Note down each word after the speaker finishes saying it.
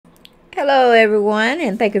Hello, everyone,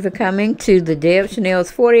 and thank you for coming to the Deb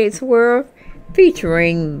Chanel's 48th World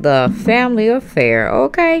featuring the family affair.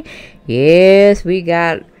 Okay, yes, we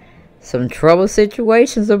got some trouble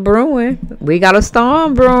situations are brewing. We got a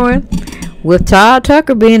storm brewing with Todd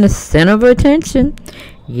Tucker being the center of attention.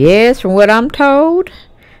 Yes, from what I'm told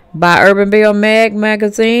by Urban Belle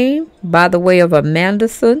magazine, by the way of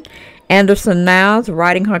Anderson Niles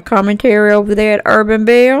writing her commentary over there at Urban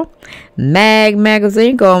Belle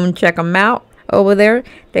magazine. Go and check them out over there.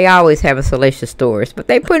 They always have salacious stories, but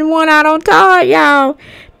they putting one out on Todd, y'all.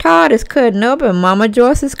 Todd is cutting up, and Mama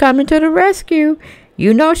Joyce is coming to the rescue.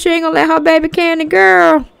 You know she ain't gonna let her baby Kandi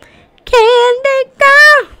girl. Kandi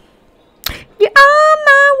girl, you are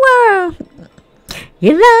my world.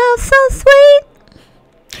 Your love so sweet.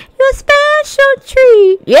 You're a special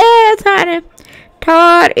treat. Yes, honey.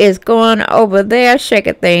 Todd is going over there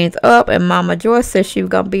shaking things up, and Mama Joyce said she was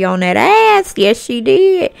going to be on that ass. Yes, she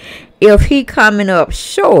did. If he coming up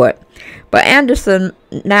short. But Amanda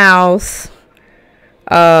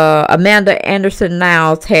Anderson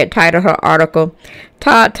Niles had titled her article,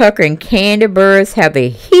 Todd Tucker and Kandi Burruss have a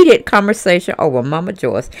heated conversation over Mama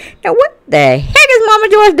Joyce. Now, what the heck is Mama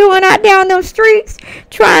Joyce doing out there on them streets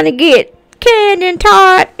trying to get Kandi and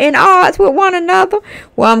Todd in odds with one another?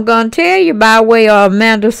 Well, I'm going to tell you by way of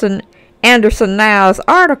Anderson Niles'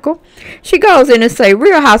 article. She goes in and say,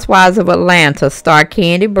 Real Housewives of Atlanta star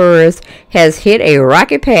Kandi Burruss has hit a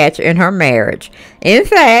rocky patch in her marriage. In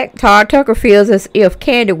fact, Todd Tucker feels as if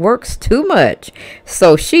Kandi works too much,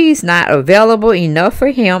 so she's not available enough for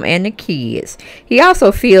him and the kids. He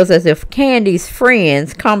also feels as if Kandi's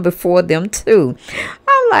friends come before them too.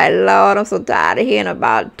 I'm like, Lord, I'm so tired of hearing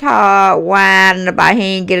about Todd whining about he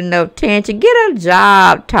ain't getting enough attention. Get a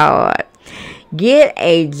job, Todd. Get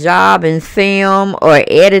a job in film or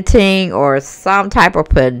editing or some type of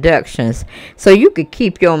productions so you could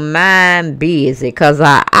keep your mind busy, because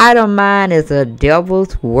our idle mind is a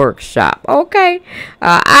devil's workshop. Okay,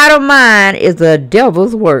 idle mind is a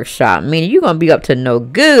devil's workshop, meaning you're gonna be up to no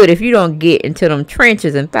good if you don't get into them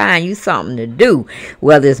trenches and find you something to do,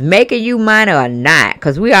 whether it's making you money or not,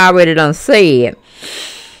 because we already done said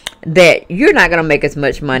that you're not gonna make as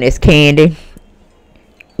much money as Kandi.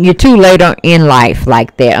 You're too late in life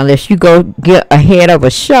like that, unless you go get ahead of a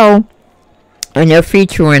show and they're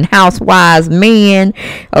featuring housewives men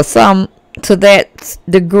or some to that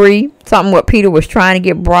degree, something what Peter was trying to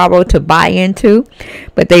get Bravo to buy into,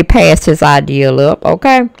 but they passed his ideal up.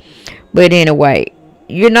 Okay, but anyway,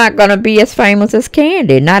 you're not gonna be as famous as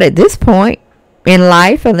Kandi, not at this point in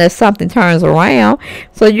life, unless something turns around.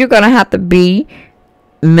 So you're gonna have to be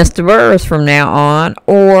Mr. Burruss from now on,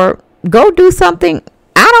 or go do something.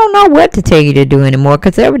 I don't know what to tell you to do anymore,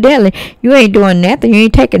 because evidently you ain't doing nothing. You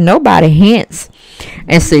ain't taking nobody hints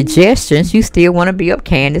and suggestions. You still want to be up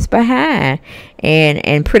Candace behind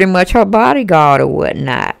and pretty much her bodyguard or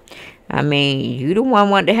whatnot. I mean, you the one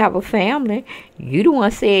wanted to have a family. You the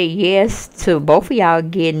one said yes to both of y'all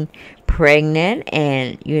getting pregnant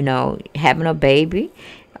and, you know, having a baby.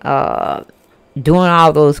 Doing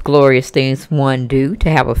all those glorious things one do to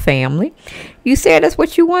have a family. You said that's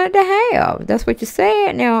what you wanted to have. That's what you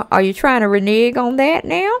said. Now, are you trying to renege on that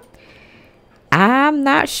now? I'm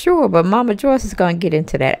not sure, but Mama Joyce is going to get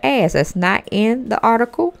into that ass. That's not in the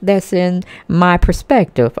article. That's in my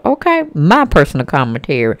perspective. Okay, my personal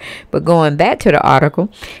commentary. But going back to the article,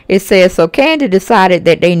 it says, so Kandi decided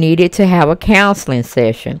that they needed to have a counseling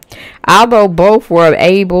session. Although both were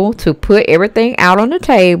able to put everything out on the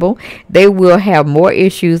table, they will have more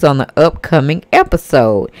issues on the upcoming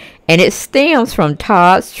episode. And it stems from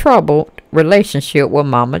Todd's troubled relationship with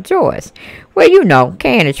Mama Joyce. Well, you know,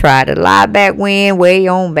 Kandi tried to lie back when, way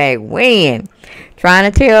on back when, trying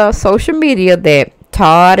to tell social media that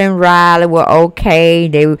Todd and Riley were okay.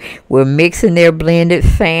 They were mixing their blended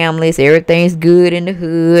families. Everything's good in the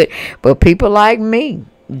hood. But people like me,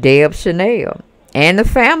 Deb Chanel, and the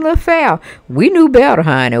family affair, we knew better,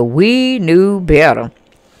 honey. We knew better.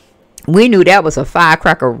 We knew that was a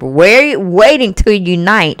firecracker waiting to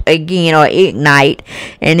unite again or ignite,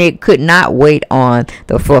 and it could not wait on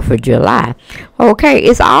the 4th of July. Okay,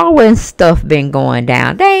 it's always stuff been going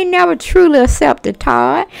down. They ain't never truly accepted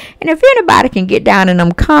Todd. And if anybody can get down in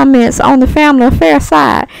them comments on the family affair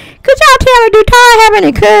side, could y'all tell me, do Todd have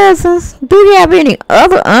any cousins? Do he have any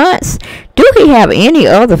other aunts? Do he have any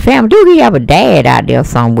other family? Do he have a dad out there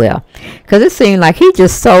somewhere? Because it seems like he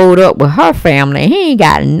just sold up with her family and he ain't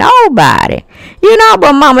got nobody. You know,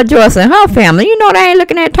 but Mama Joyce and her family, you know, they ain't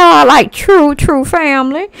looking at Todd like true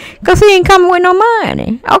family, because he ain't coming with no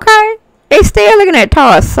money. Okay? They still looking at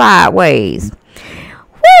Todd sideways.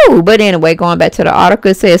 Woo! But anyway, going back to the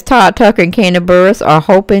article, it says Todd Tucker and Kandi Burruss are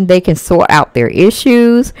hoping they can sort out their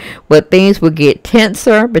issues, but things will get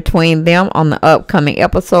tenser between them on the upcoming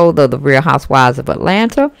episode of The Real Housewives of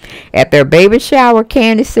Atlanta. At their baby shower,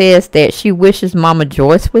 Kandi says that she wishes Mama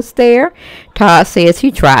Joyce was there. Todd says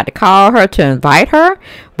he tried to call her to invite her,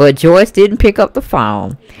 but Joyce didn't pick up the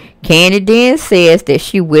phone. Kandi then says that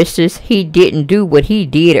she wishes he didn't do what he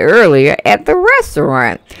did earlier at the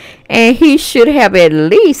restaurant, and he should have at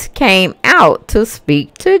least came out to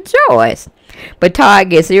speak to Joyce. But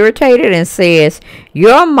Todd gets irritated and says,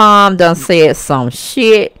 your mom done said some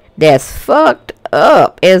shit that's fucked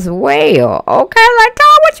up as well. Okay, like,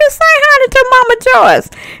 Todd, what you say, honey, to Mama Joyce?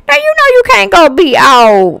 Now, you know you can't go be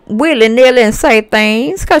all willy-nilly and say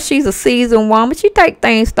things, because she's a seasoned woman. She take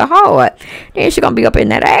things to heart. Then she gonna be up in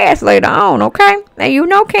that ass later on, okay? Now, you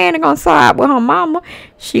know Kandi gonna side with her mama.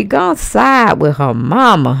 She gonna side with her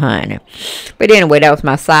mama, honey. But anyway, that was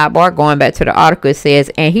my sidebar. Going back to the article, it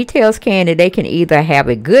says, and he tells Kandi they can either have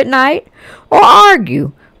a good night or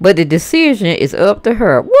argue, but the decision is up to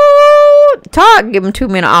her. Woo! Todd gave him too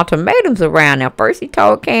many ultimatums around now. First, he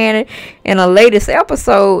told Kandi in the latest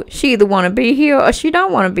episode she either want to be here or she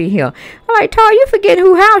don't want to be here. I'm like, Todd, you forget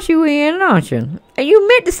who house you in, don't you? And you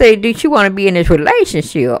meant to say that you want to be in this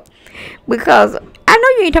relationship. Because I know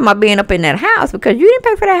you ain't talking about being up in that house because you didn't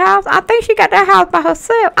pay for that house. I think she got that house by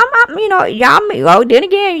herself. You know, y'all may, well, then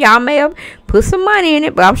again, y'all may have put some money in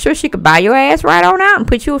it, but I'm sure she could buy your ass right on out and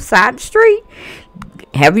put you aside the street.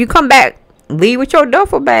 Have you come back, leave with your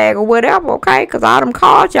duffel bag or whatever, okay? Because all them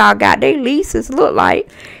cars y'all got, they leases look like.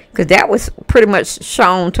 Because that was pretty much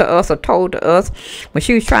shown to us or told to us when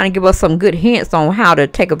she was trying to give us some good hints on how to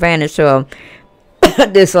take advantage of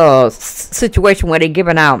this situation where they're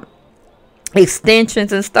giving out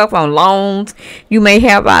extensions and stuff on loans you may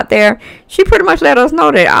have out there. She pretty much let us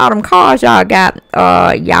know that all them cars y'all got,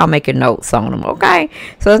 y'all making notes on them, okay?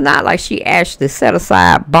 So it's not like she actually set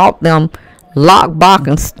aside, bought them lock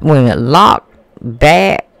boxes, lock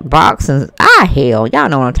bag boxes. Hell, y'all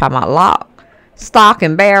know what I'm talking about. Lock, stock,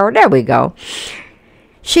 and barrel. There we go.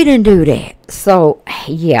 She didn't do that. So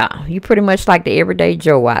yeah, you pretty much like the everyday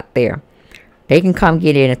Joe out there. They can come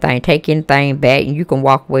get anything, take anything back, and you can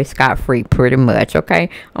walk away scot-free pretty much, okay?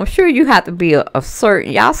 I'm sure you have to be a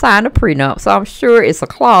certain, y'all signed a prenup, so I'm sure it's a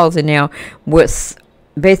clause in there what's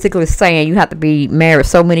basically saying you have to be married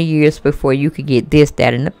so many years before you could get this,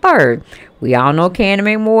 that, and the third. We all know Kandi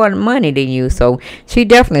make more money than you, so she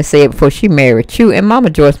definitely said before she married you, and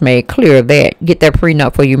Mama Joyce made clear that get that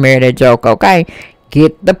prenup before you marry that joker, okay?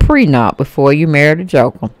 Get the prenup before you marry the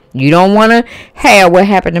joker. You don't want to have what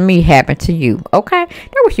happened to me happen to you, okay?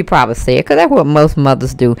 That's what she probably said, because that's what most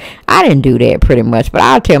mothers do. I didn't do that pretty much, but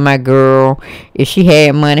I'll tell my girl, if she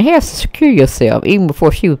had money, have to secure yourself. Even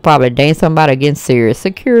before she was probably dating somebody getting serious,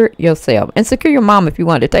 secure yourself. And secure your mom if you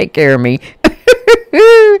want to take care of me.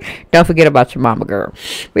 Don't forget about your mama, girl.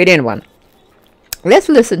 But anyway, let's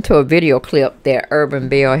listen to a video clip that Urban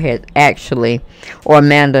Bell had actually, or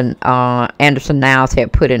Amanda Anderson Niles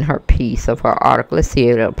had put in her piece of her article. Let's see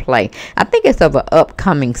if it'll play. I think it's of an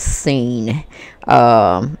upcoming scene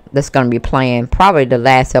that's going to be playing, probably the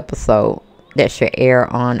last episode that should air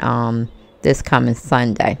on this coming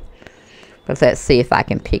Sunday. But let's see if I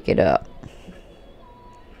can pick it up.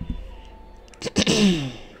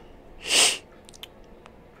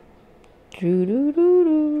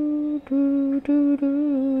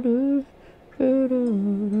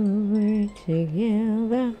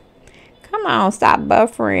 Together. Come on, stop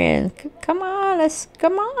buffering. Come on,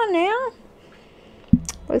 come on now.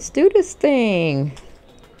 Let's do this thing.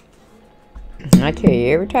 I tell you,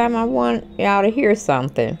 every time I want y'all to hear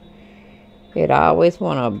something, it always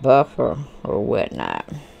want to buffer or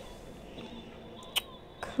whatnot.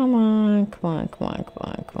 Come on, come on, come on, come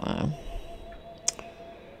on, come on.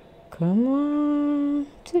 Come on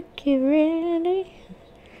to get ready.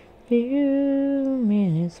 Few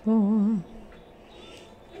minutes more.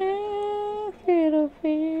 I feel a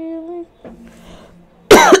feeling.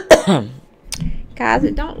 Guys,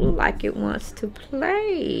 it don't look like it wants to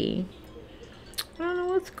play. I don't know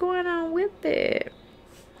what's going on with it.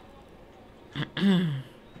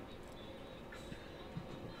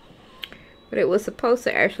 But it was supposed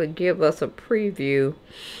to actually give us a preview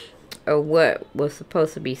of what was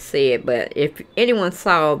supposed to be said. But if anyone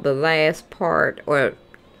saw the last part or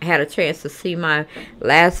had a chance to see my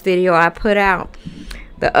last video I put out,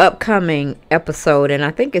 the upcoming episode, and I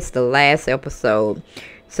think it's the last episode,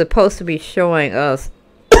 supposed to be showing us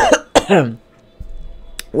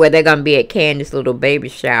where they're gonna be at Kandi's little baby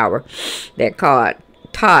shower that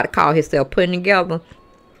Todd called himself putting together,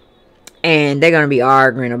 and they're gonna be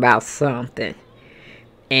arguing about something.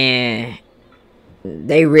 And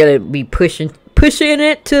they really be pushing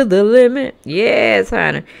it to the limit. Yes,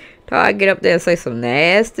 honey. Todd get up there and say some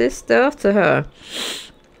nasty stuff to her.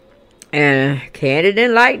 And Kandi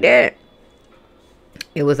didn't like that.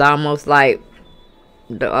 It was almost like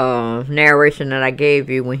the narration that I gave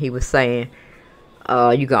you when he was saying,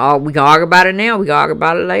 we can argue about it now, we can argue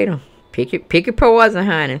about it later. Pick your poison,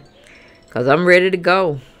 honey. Cause I'm ready to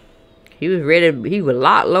go. He was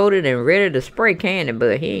lock loaded and ready to spray Kandi,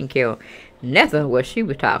 but he didn't care nothing what she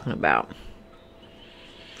was talking about.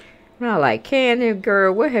 And I like, Kandi,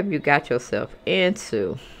 girl, what have you got yourself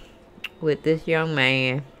into with this young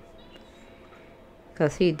man?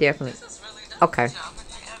 Cause he definitely okay.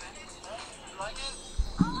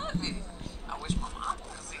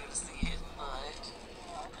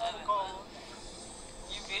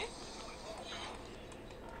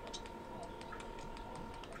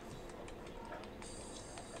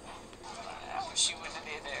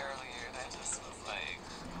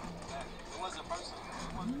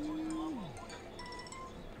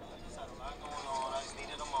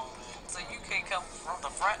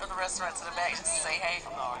 Restaurant to the back just to say hey.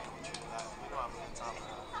 I'm not arguing with you. We don't have a good time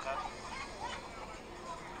now, okay?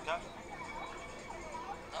 Okay?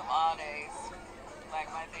 Of all days, like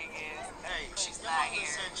my thing is, hey, she's not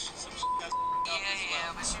here.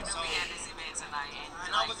 Yeah, but you knew we had this event tonight,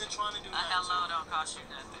 and I wasn't trying to do that. Hello don't cost you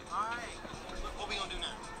nothing. All right, what we gonna do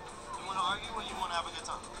now? You wanna argue or you wanna have a good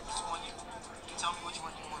time? Which one you tell me which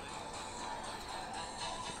one you wanna do.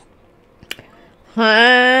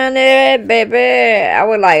 Honey, baby, I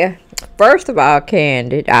would like, first of all,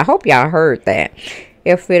 Kandi, I hope y'all heard that.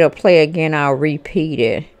 If it'll play again, I'll repeat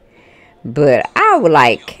it. But I would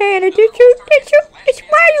like, Kandi, why you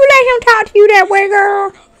let him talk to you that way,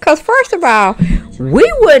 girl? Because first of all, we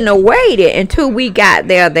wouldn't have waited until we got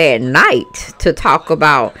there that night to talk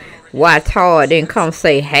about why Todd didn't come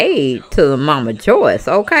say hey to the Mama Joyce,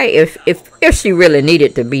 okay? If she really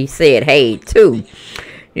needed to be said hey too.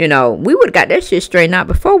 You know, we would have got that shit straightened out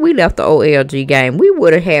before we left the OLG game. We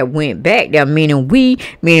would have had went back there, meaning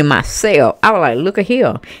myself. I was like, look at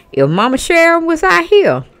here. If Mama Sharon was out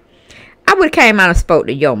here, I would have came out and spoke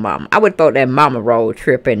to your mama. I would have thought that mama road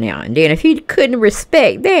trip in there. And then if he couldn't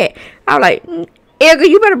respect that, I was like, Edgar,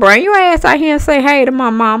 you better bring your ass out here and say hey to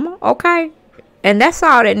my mama, okay? And that's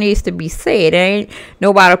all that needs to be said. There ain't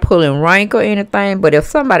nobody pulling rank or anything. But if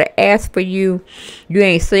somebody asks for you, you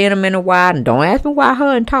ain't seen them in a while. And don't ask me why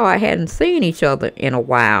her and Todd hadn't seen each other in a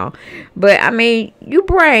while. But, I mean, you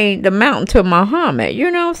bring the mountain to Muhammad. You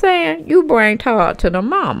know what I'm saying? You bring Todd to the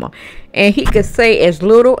mama. And he could say as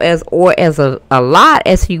little as or as a lot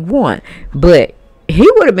as he want. But he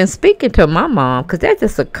would have been speaking to my mom. Because that's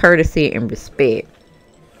just a courtesy and respect.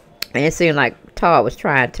 And it seemed like Todd was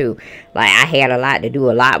trying to, like, I had a lot to do,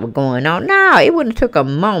 a lot was going on. No, it wouldn't have took a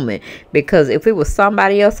moment. Because if it was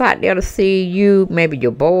somebody else out there to see you, maybe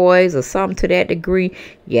your boys or something to that degree,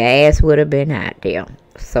 your ass would have been out there.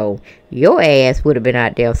 So your ass would have been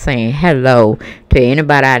out there saying hello to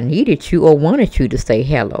anybody I needed you or wanted you to say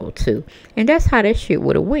hello to. And that's how that shit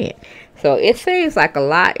would have went. So it seems like a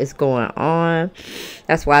lot is going on.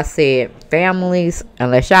 That's why I said families,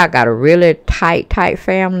 unless y'all got a really tight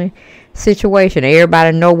family situation,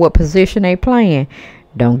 everybody know what position they playing.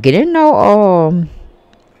 Don't get in no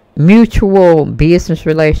mutual business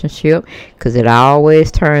relationship, because it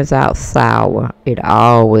always turns out sour. It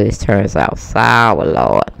always turns out sour,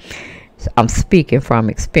 Lord. So I'm speaking from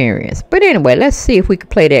experience. But anyway, let's see if we can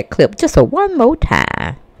play that clip just one more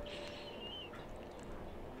time.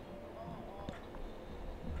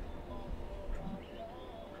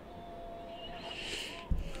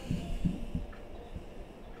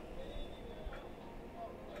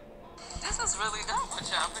 This is really dope what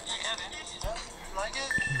y'all put together. You like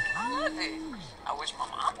it? I love it. I wish my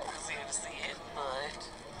mom was here to see it, but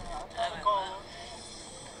I don't know.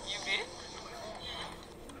 You did?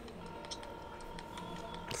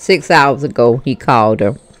 6 hours ago, he called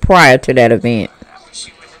her prior to that event. I wish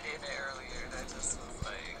you would have did that earlier. That just was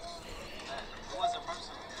like... It wasn't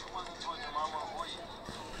personal. It wasn't towards your mama or you.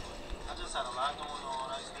 I just had a lot going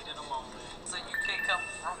on. I just needed a moment. So you can't come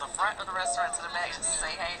from the front of the restaurant to the back just to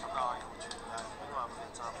say hey? I'm not arguing with you. We don't have a good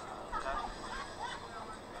time now, okay?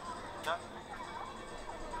 Okay?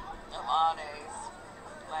 Of all days.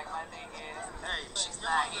 Like my thing is, hey, she's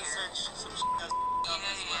not here.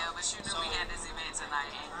 Yeah, but you knew we had this event tonight.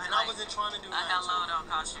 And I wasn't trying to do that. Hello don't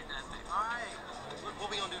cost you nothing. All right. What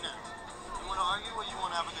we gonna do now? You want to argue or you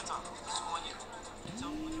want to have a good time? Which one you tell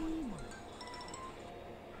me which one you want.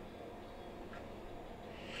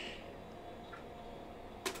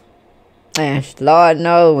 And Lord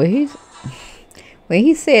knows when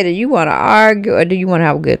he said that you want to argue or do you want to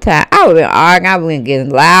have a good time, I would have been arguing. I would have been getting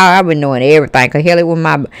loud. I would have been knowing everything. Because hell, it was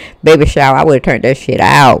my baby shower. I would have turned that shit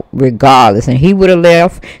out regardless. And he would have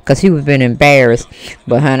left because he would have been embarrassed.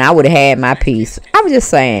 But, honey, I would have had my peace. I was just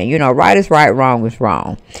saying, you know, right is right, wrong is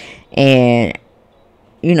wrong. And,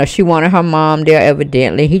 you know, she wanted her mom there,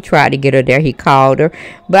 evidently. He tried to get her there. He called her.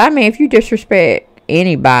 But, I mean, if you disrespect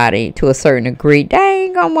anybody to a certain degree, they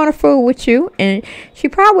ain't gonna want to fool with you. And she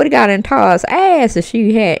probably would have got in Todd's ass if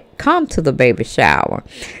she had come to the baby shower.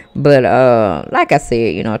 But like I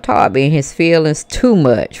said, you know, Todd being his feelings too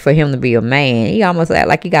much for him to be a man. He almost act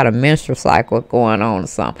like he got a menstrual cycle going on or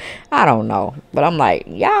something. I don't know. But I'm like,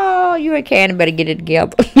 y'all, you and Kandi better get it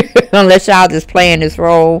together. Unless y'all just playing this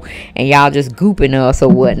role and y'all just gooping us or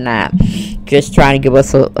whatnot. Just trying to give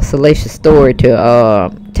us a salacious story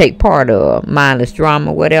to take part of, mindless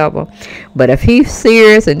drama, whatever. But if he's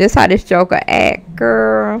serious and this how this joker act,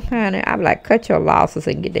 girl, honey, I'm like, cut your losses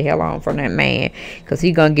and get the hell on from that man. Because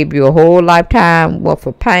he gonna give you a whole lifetime worth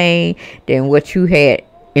of pain than what you had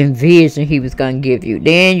envisioned he was gonna give you.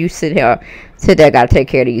 Then you sit there, gotta take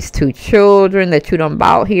care of these 2 children that you done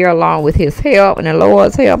bought here along with his help and the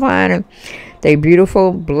Lord's help, honey. They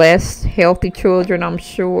beautiful, blessed, healthy children, I'm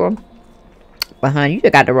sure. But, honey, you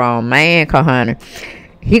just got the wrong man, cause, honey,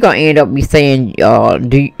 he gonna end up be saying,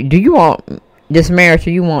 do you want this marriage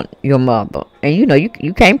or you want your mother? And, you know,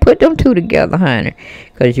 you can't put them 2 together, honey.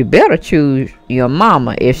 Because you better choose your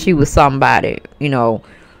mama if she was somebody, you know,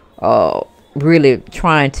 really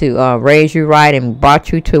trying to raise you right and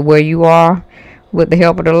brought you to where you are with the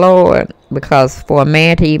help of the Lord. Because for a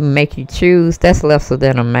man to even make you choose, that's lesser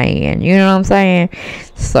than a man. You know what I'm saying?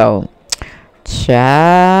 So,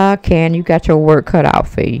 child, Kandi, you got your work cut out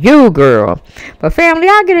for you, girl. But family,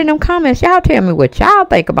 y'all get in them comments. Y'all tell me what y'all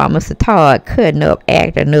think about Mr. Todd cutting up,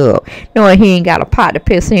 acting up, knowing he ain't got a pot to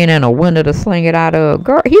piss in and a window to sling it out of.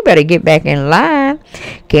 Girl, he better get back in line.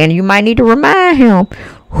 Kandi, you might need to remind him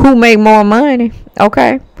who make more money.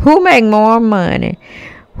 Okay, who make more money?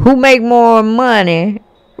 Who make more money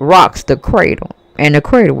rocks the cradle, and the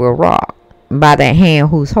cradle will rock by that hand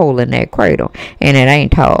who's holding that cradle. And it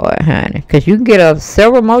ain't Todd, honey. Because you can get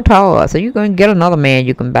several more Todds. So you can get another man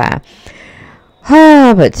you can buy.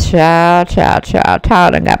 Oh, but child. Todd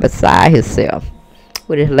done got beside himself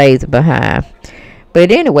with his lazy behind.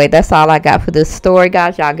 But anyway, that's all I got for this story,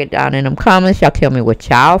 guys. Y'all get down in them comments. Y'all tell me what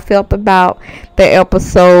y'all felt about the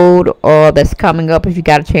episode or that's coming up if you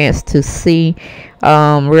got a chance to see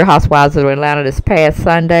Real Housewives of Atlanta this past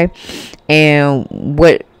Sunday. And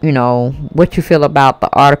what you feel about the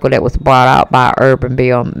article that was brought out by Urban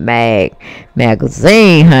Bill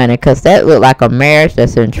magazine, honey. Because that looked like a marriage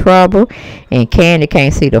that's in trouble. And Kandi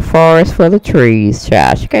can't see the forest for the trees,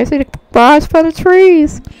 child. She can't see the forest for the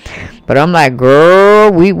trees. But I'm like,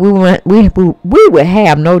 girl, we would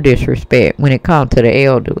have no disrespect when it comes to the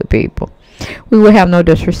elderly people. We would have no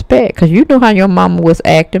disrespect. Because you know how your mama was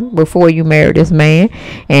acting before you married this man.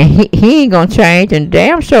 And he ain't going to change. And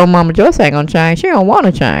damn sure Mama Joyce ain't going to change. She don't want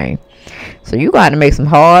to change. So you got to make some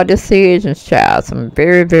hard decisions, child. Some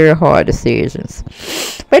very, very hard decisions.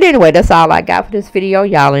 But anyway, that's all I got for this video.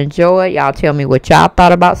 Y'all enjoy it. Y'all tell me what y'all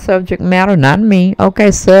thought about subject matter. Not me. Okay,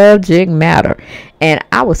 subject matter. And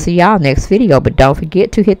I will see y'all next video. But don't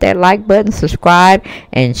forget to hit that like button, subscribe,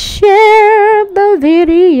 and share the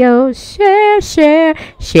video. Share.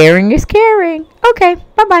 Sharing is caring. Okay,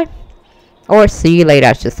 bye-bye. Or see you later,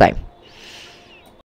 I should say.